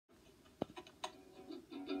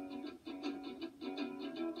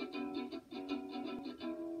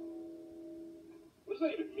does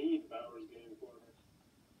that even mean, Bauer's Game Corner?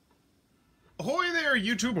 Ahoy there,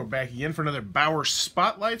 YouTube! We're back again for another Bauer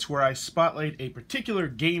Spotlights, where I spotlight a particular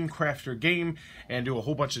Game Crafter game and do a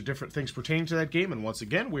whole bunch of different things pertaining to that game. And once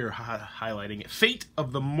again, we're highlighting Fate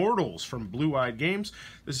of the Mortals from Blue Eyed Games.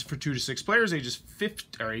 This is for 2 to 6 players, ages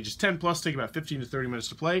 10 plus, take about 15 to 30 minutes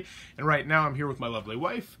to play. And right now, I'm here with my lovely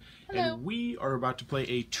wife. Hello. And we are about to play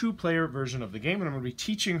a 2-player version of the game, and I'm going to be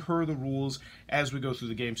teaching her the rules as we go through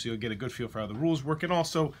the game, so you'll get a good feel for how the rules work, and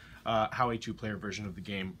also how a 2-player version of the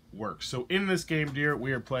game works. So in this game, dear,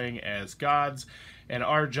 we are playing as gods, and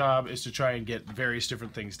our job is to try and get various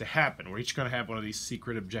different things to happen. We're each going to have one of these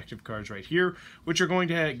secret objective cards right here, which are going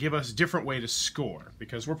to give us a different way to score,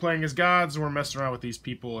 because we're playing as gods, and we're messing around with these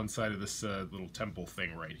people inside of this little temple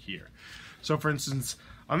thing right here. So for instance,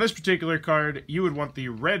 on this particular card, you would want the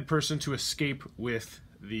red person to escape with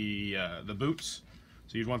the boots.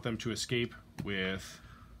 So you'd want them to escape with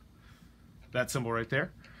that symbol right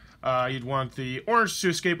there. You'd want the orange to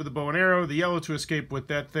escape with the bow and arrow, the yellow to escape with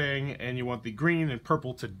that thing, and you want the green and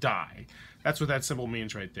purple to die. That's what that symbol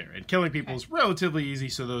means right there. And killing people is relatively easy,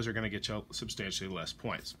 so those are going to get you substantially less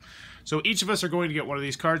points. So each of us are going to get one of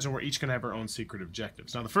these cards, and we're each going to have our own secret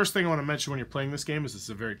objectives. Now, the first thing I want to mention when you're playing this game is this is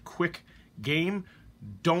a very quick game.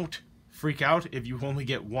 Don't freak out if you only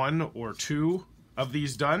get 1 or 2 of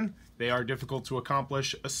these done. They are difficult to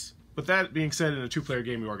accomplish. But that being said, in a 2-player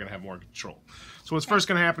game, you are going to have more control. So what's first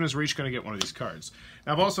going to happen is we're each going to get one of these cards.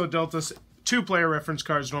 Now, I've also dealt us 2-player reference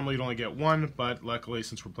cards. Normally, you'd only get 1, but luckily,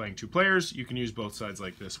 since we're playing 2 players, you can use both sides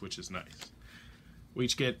like this, which is nice. We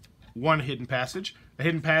each get 1 hidden passage. A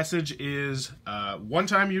hidden passage is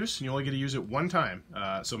one-time use, and you only get to use it 1 time.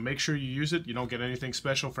 So make sure you use it. You don't get anything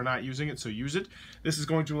special for not using it, so use it. This is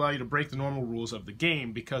going to allow you to break the normal rules of the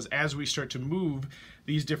game, because as we start to move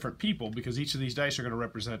these different people, because each of these dice are going to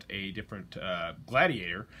represent a different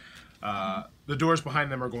gladiator, the doors behind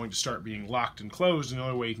them are going to start being locked and closed, and the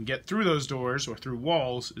only way you can get through those doors or through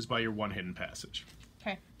walls is by your 1 hidden passage.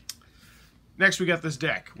 Okay. Next, we got this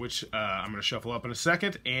deck, which I'm going to shuffle up in a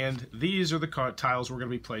second, and these are the tiles we're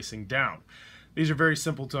going to be placing down. These are very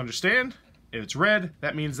simple to understand. If it's red,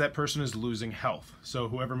 that means that person is losing health. So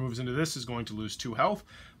whoever moves into this is going to lose 2 health,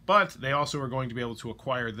 but they also are going to be able to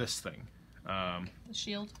acquire this thing. The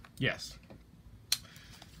shield? Yes.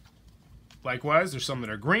 Likewise, there's some that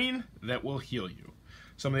are green that will heal you.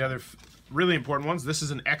 Some of the other really important ones, this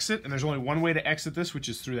is an exit, and there's only one way to exit this, which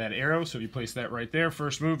is through that arrow. So if you place that right there,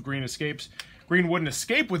 first move, green escapes. Green wouldn't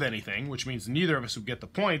escape with anything, which means neither of us would get the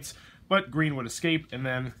points, but green would escape, and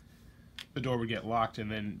then the door would get locked, and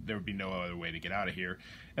then there would be no other way to get out of here,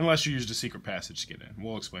 unless you used a secret passage to get in.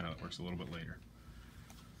 We'll explain how it works a little bit later.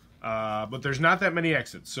 But there's not that many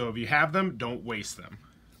exits, so if you have them, don't waste them.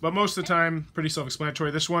 But most of the time, pretty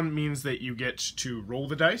self-explanatory. This one means that you get to roll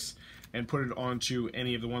the dice and put it onto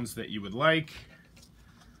any of the ones that you would like.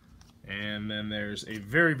 And then there's a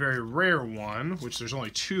very, very rare one, which there's only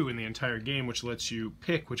 2 in the entire game, which lets you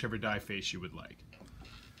pick whichever die face you would like.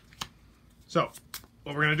 So,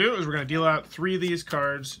 what we're going to do is we're going to deal out 3 of these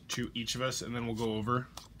cards to each of us, and then we'll go over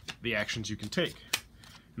the actions you can take.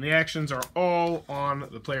 And the actions are all on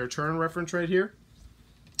the player turn reference right here.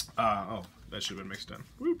 Oh, that should have been mixed in.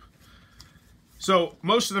 Whoop. So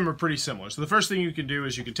most of them are pretty similar. So the first thing you can do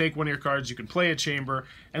is you can take one of your cards, you can play a chamber,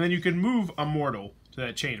 and then you can move a mortal to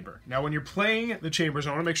that chamber. Now when you're playing the chambers, I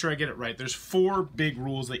want to make sure I get it right, there's 4 big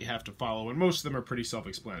rules that you have to follow, and most of them are pretty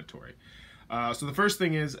self-explanatory. So the first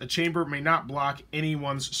thing is a chamber may not block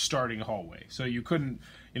anyone's starting hallway. So you couldn't,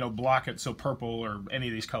 block it so purple or any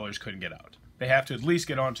of these colors couldn't get out. They have to at least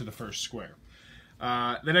get onto the first square.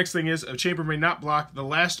 The next thing is a chamber may not block the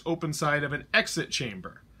last open side of an exit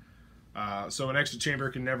chamber. So an exit chamber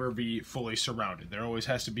can never be fully surrounded. There always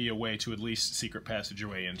has to be a way to at least secret passage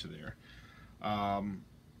your way into there.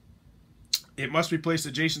 It must be placed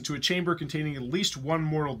adjacent to a chamber containing at least 1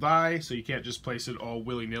 mortal die, so you can't just place it all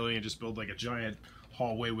willy-nilly and just build like a giant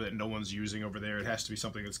hallway that no one's using over there. It has to be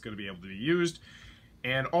something that's going to be able to be used.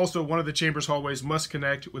 And also, one of the chamber's hallways must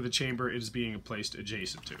connect with the chamber it is being placed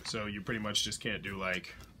adjacent to. So you pretty much just can't do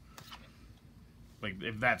like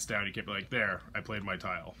if that's down, you can't be like, there, I played my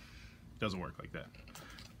tile. Doesn't work like that.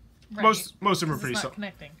 Right. Most of them are pretty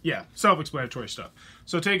connecting. Yeah, self-explanatory stuff.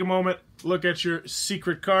 So take a moment, look at your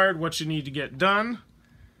secret card, what you need to get done,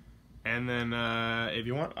 and then if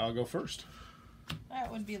you want, I'll go first. That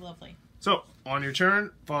would be lovely. So, on your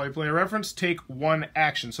turn, follow your player reference, take 1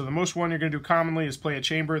 action. So the most one you're going to do commonly is play a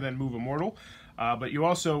chamber, then move a mortal. But you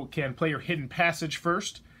also can play your hidden passage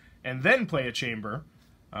first, and then play a chamber.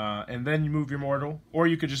 And then you move your mortal, or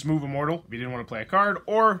you could just move a mortal if you didn't want to play a card,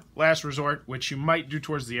 or last resort, which you might do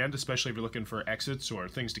towards the end, especially if you're looking for exits or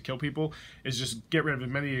things to kill people, is just get rid of as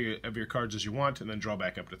many of your cards as you want and then draw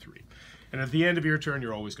back up to 3. And at the end of your turn,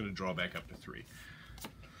 you're always going to draw back up to 3. So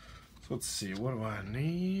let's see, what do I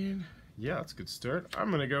need? Yeah, that's a good start. I'm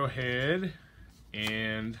going to go ahead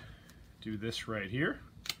and do this right here.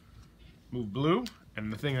 Move blue.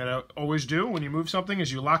 And the thing that I always do when you move something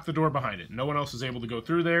is you lock the door behind it. No one else is able to go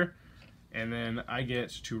through there. And then I get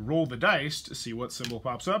to roll the dice to see what symbol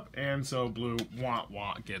pops up. And so blue,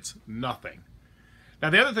 gets nothing. Now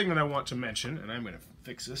the other thing that I want to mention, and I'm going to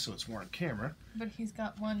fix this so it's more on camera. But he's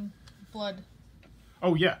got 1 blood.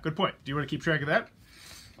 Oh yeah, good point. Do you want to keep track of that?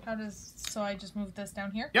 So I just move this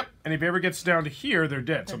down here? Yep, and if he ever gets down to here, they're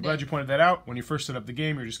dead. So I'm glad dead. you pointed that out. When you first set up the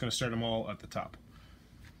game, you're just going to start them all at the top.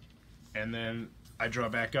 And then I draw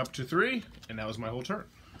back up to 3, and that was my whole turn.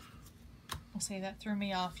 I'll say that threw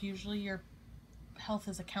me off. Usually your health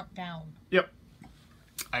is a countdown. Yep,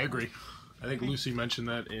 I agree. I think Lucy mentioned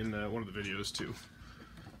that in one of the videos too.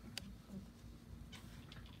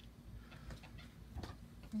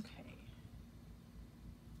 Okay.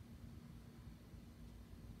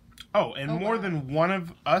 Oh, and Oh, more wow. than one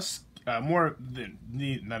of us,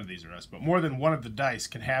 none of these are us, but more than one of the dice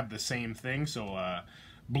can have the same thing. So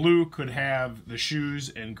blue could have the shoes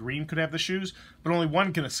and green could have the shoes, but only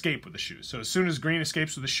one can escape with the shoes. So as soon as green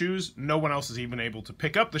escapes with the shoes, no one else is even able to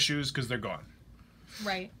pick up the shoes because they're gone.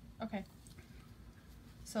 Right. Okay.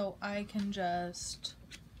 So I can just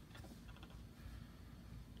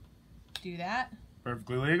do that.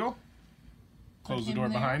 Perfectly legal. Close the him door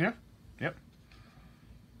there. behind you. Yep.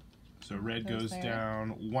 So red Goes goes there.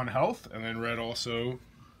 down 1 health, and then red also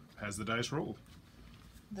has the dice rolled.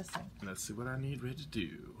 This thing. Let's see what I need red to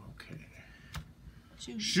do. Okay.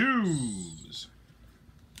 Shoes. Shoes.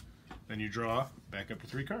 Then you draw back up to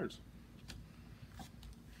 3 cards.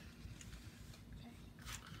 Okay.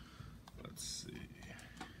 Let's see.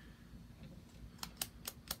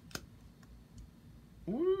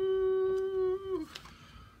 Woo!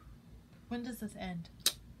 When does this end?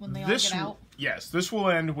 When they This all get out? Yes, this will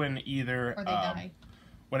end when either Or they die?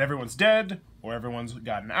 when everyone's dead, or everyone's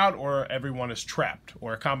gotten out, or everyone is trapped,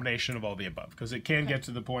 or a combination of all the above. Because it can get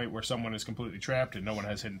to the point where someone is completely trapped and no one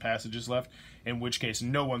has hidden passages left, in which case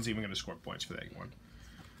no one's even going to score points for that one.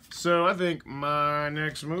 So I think my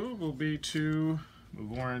next move will be to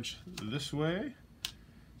move orange this way.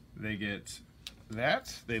 They get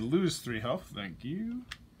that. They lose 3 health. Thank you.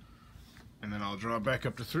 And then I'll draw back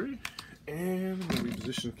up to 3. And I'm going to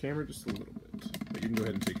reposition the camera just a little bit. But you can go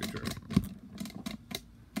ahead and take your turn.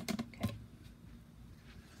 Okay.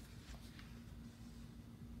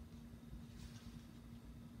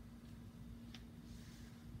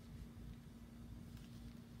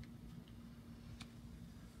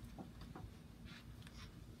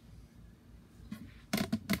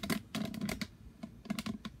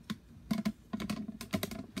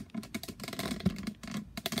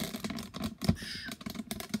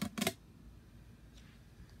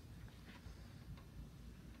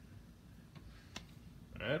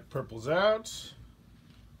 Alright, purple's out.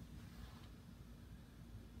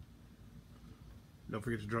 Don't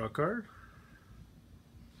forget to draw a card.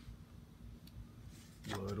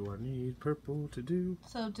 What do I need purple to do?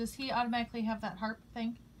 So does he automatically have that harp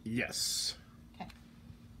thing? Yes. Okay.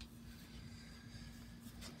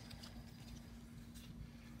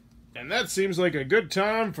 And that seems like a good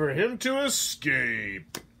time for him to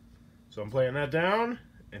escape. So I'm playing that down,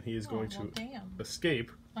 and he is going well, to damn.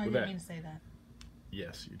 escape I with didn't that. mean to say that.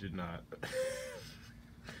 Yes, you did not.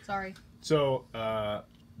 Sorry. So,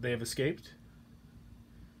 they have escaped,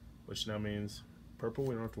 which now means purple,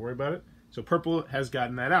 we don't have to worry about it. So purple has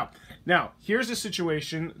gotten that out. Now, here's a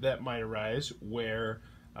situation that might arise where,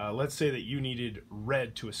 let's say that you needed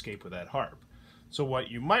red to escape with that harp. So what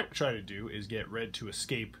you might try to do is get red to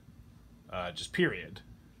escape, just period,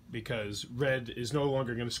 because red is no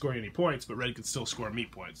longer going to score you any points, but red can still score me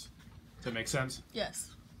points. Does that make sense?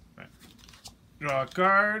 Yes. Right. Draw a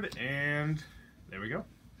card, and there we go.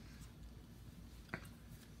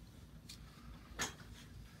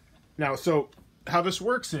 Now, so how this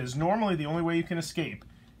works is normally the only way you can escape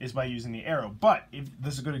is by using the arrow. But if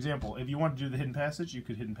this is a good example. If you want to do the hidden passage, you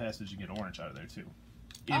could hidden passage and get orange out of there too.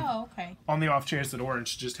 Oh, okay. On the off chance that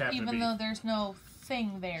orange just happened to be. Even though there's no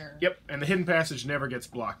thing there. Yep, and the hidden passage never gets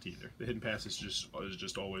blocked either. The hidden passage is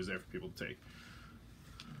just always there for people to take.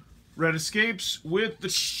 Red escapes with the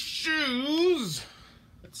shoes.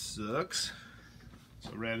 That sucks.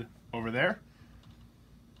 So red over there.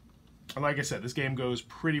 And like I said, this game goes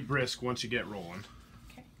pretty brisk once you get rolling.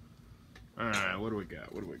 Okay. Alright, what do we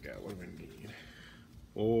got? What do we got? What do we need?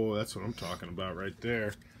 Oh, that's what I'm talking about right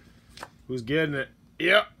there. Who's getting it?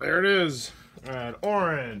 Yep, there it is. Alright,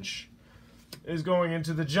 orange is going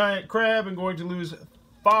into the giant crab and going to lose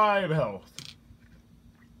 5 health.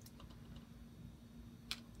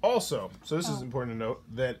 Also, so this is important to note,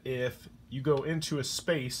 that if you go into a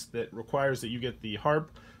space that requires that you get the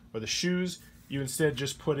harp or the shoes, you instead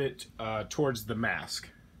just put it towards the mask.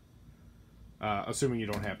 Assuming you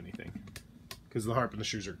don't have anything. Because the harp and the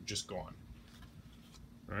shoes are just gone.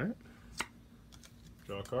 Alright.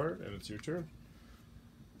 Draw a card, and it's your turn.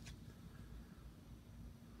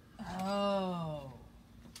 Oh.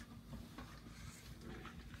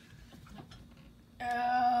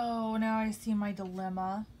 Oh, now I see my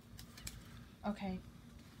dilemma. Okay.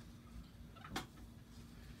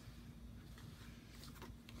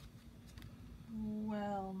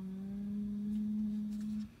 Well,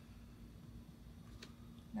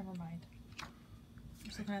 never mind. I'm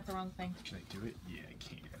just looking at the wrong thing. Can I do it? Yeah, I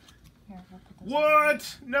can. Here, I'll put this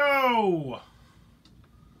What? No!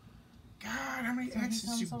 God, how many So he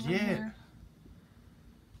X's you comes over get? here.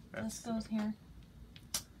 This That's, goes here.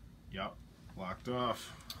 yep, locked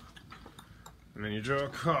off. And then you draw a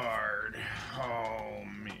card. Oh,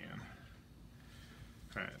 man.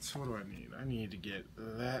 Alright, so what do I need? I need to get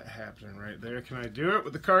that happening right there. Can I do it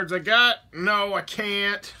with the cards I got? No, I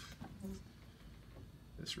can't.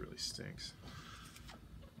 This really stinks.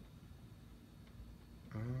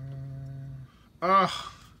 I'm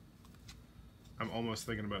almost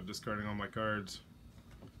thinking about discarding all my cards.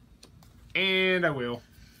 And I will.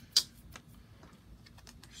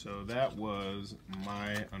 So that was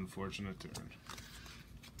my unfortunate turn.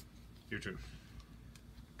 Your turn.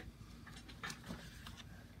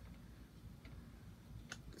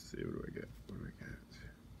 Let's see, what do I get? What do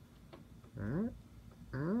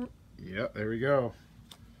I get? Yep, there we go.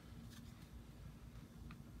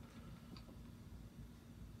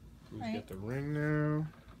 Who's Right. got the ring now?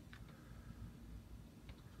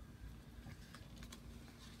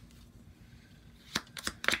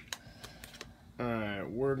 Alright,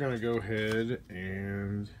 we're gonna go ahead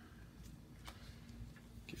and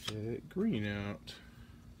get green out.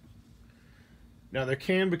 Now there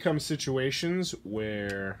can become situations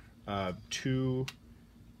where two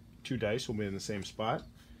dice will be in the same spot.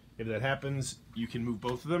 If that happens, you can move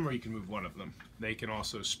both of them or you can move one of them. They can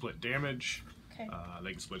also split damage. Okay.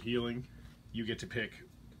 They can split healing. You get to pick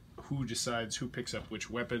who decides who picks up which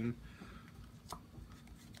weapon.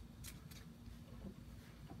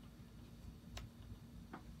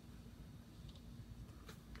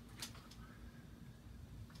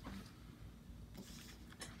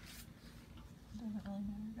 Doesn't really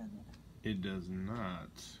matter, does it? It does not.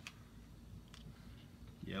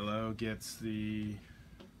 Yellow gets the...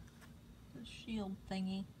 The shield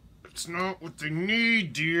thingy. It's not what they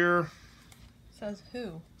need, dear. Says who?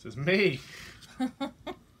 It says me.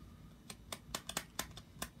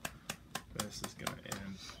 This is gonna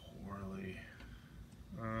end poorly.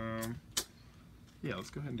 Yeah, let's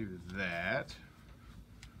go ahead and do that.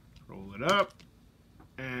 Roll it up.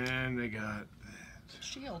 And they got that.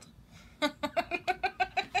 Shield.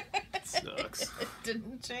 Sucks. It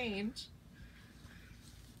didn't change.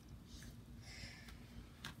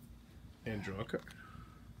 And draw a card.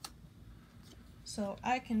 So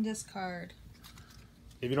I can discard.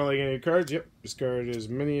 If you don't like any cards, yep, discard as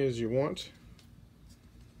many as you want.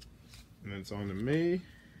 And then it's on to me.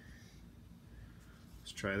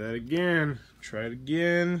 Let's try that again. Try it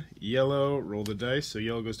again. Yellow, roll the dice. So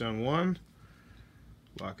yellow goes down 1.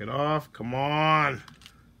 Lock it off. Come on.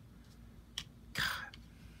 God.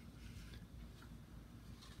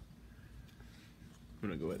 I'm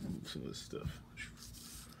going to go ahead and move some of this stuff.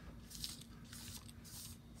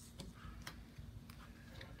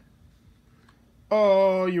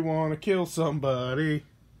 Oh, you want to kill somebody.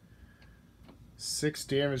 6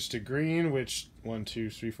 damage to green, which 1, 2,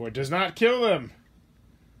 3, 4 does not kill them.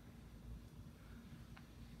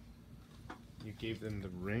 You gave them the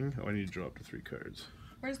ring. Oh, I need to draw up to 3 cards.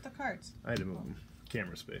 Where's the cards? I had to move them.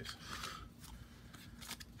 Camera space.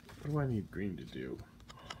 What do I need green to do?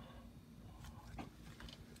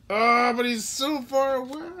 Oh, but he's so far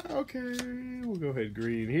away. Okay, we'll go ahead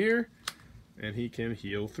green here, and he can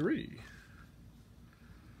heal 3.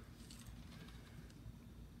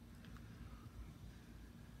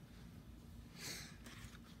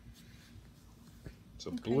 So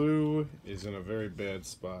Okay. blue is in a very bad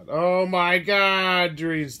spot. Oh my God,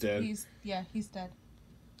 Green's dead. He's dead.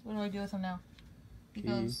 What do I do with him now? He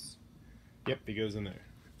goes. Yep, he goes in there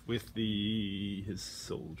with his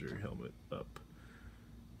soldier helmet up.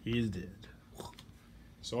 He's dead.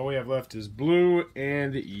 So all we have left is blue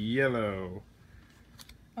and yellow.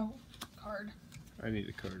 Oh, card. I need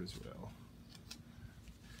a card as well.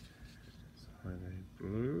 So I need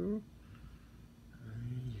blue.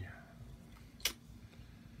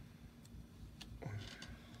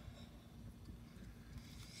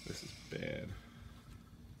 This is bad.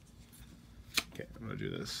 Okay, I'm gonna do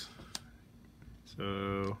this.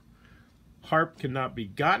 So Harp cannot be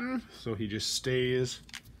gotten, so he just stays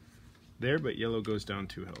there, but yellow goes down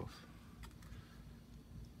 2 health.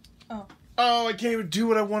 Oh. Oh, I can't even do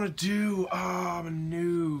what I want to do. Oh, I'm a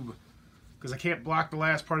noob. Because I can't block the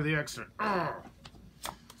last part of the extra. Oh.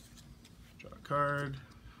 Draw a card.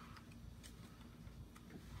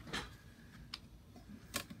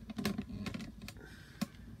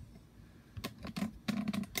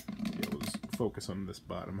 Let's focus on this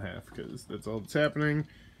bottom half because that's all that's happening.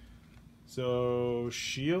 So,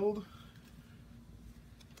 shield.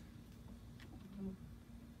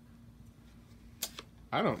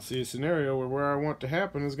 I don't see a scenario where I want to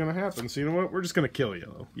happen is going to happen. So you know what? We're just going to kill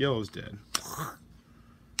yellow. Yellow's dead.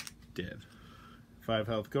 Dead. 5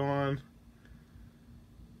 health gone.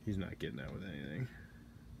 He's not getting out with anything.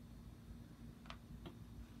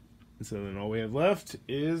 And so then all we have left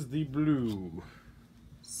is the blue.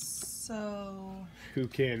 So... Who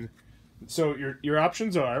can... So your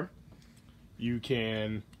options are, you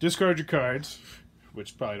can discard your cards,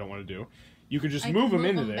 which probably don't want to do. You could just move him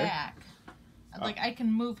into there. Back. Like, I can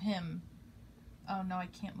move him. Oh, no, I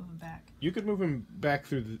can't move him back. You could move him back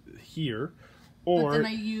through here, or... But then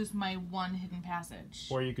I use my one hidden passage.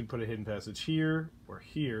 Or you could put a hidden passage here or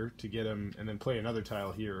here to get him, and then play another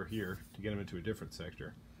tile here or here to get him into a different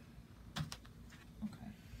sector. Okay.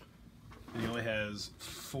 And he only has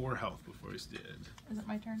 4 health before he's dead. Is it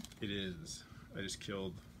my turn? It is. I just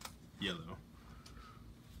killed yellow.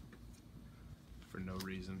 For no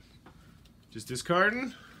reason. Just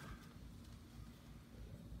discarding.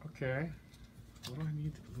 Okay. What do I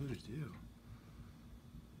need the blue to do?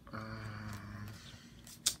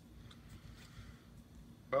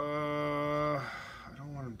 I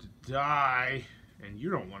don't want him to die, and you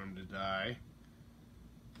don't want him to die.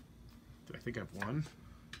 Do I think I've won?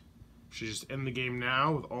 Should just end the game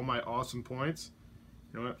now with all my awesome points.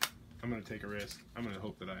 You know what? I'm going to take a risk. I'm going to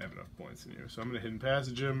hope that I have enough points in here. So I'm going to hidden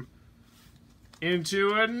passage him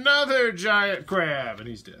into another giant crab, and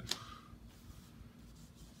he's dead.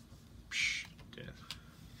 Dead.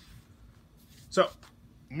 So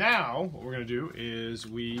now what we're going to do is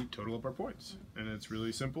we total up our points, and it's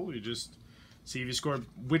really simple. You just see if you scored,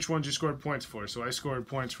 which ones you scored points for. So I scored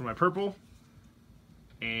points for my purple,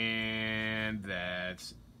 and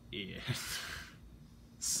that's it.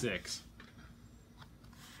 6.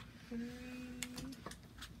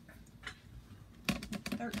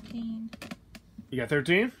 13. You got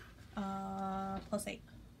 13? Plus 8.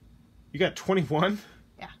 You got 21?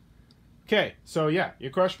 Yeah. Okay, so yeah, you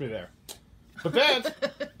crushed me there. But that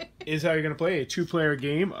is how you're going to play a 2-player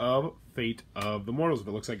game of Fate of the Mortals. If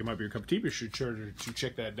it looks like it might be your cup of tea, be sure to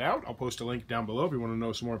check that out. I'll post a link down below if you want to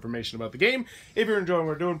know some more information about the game. If you're enjoying what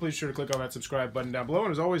we're doing, please be sure to click on that subscribe button down below.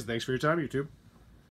 And as always, thanks for your time, YouTube.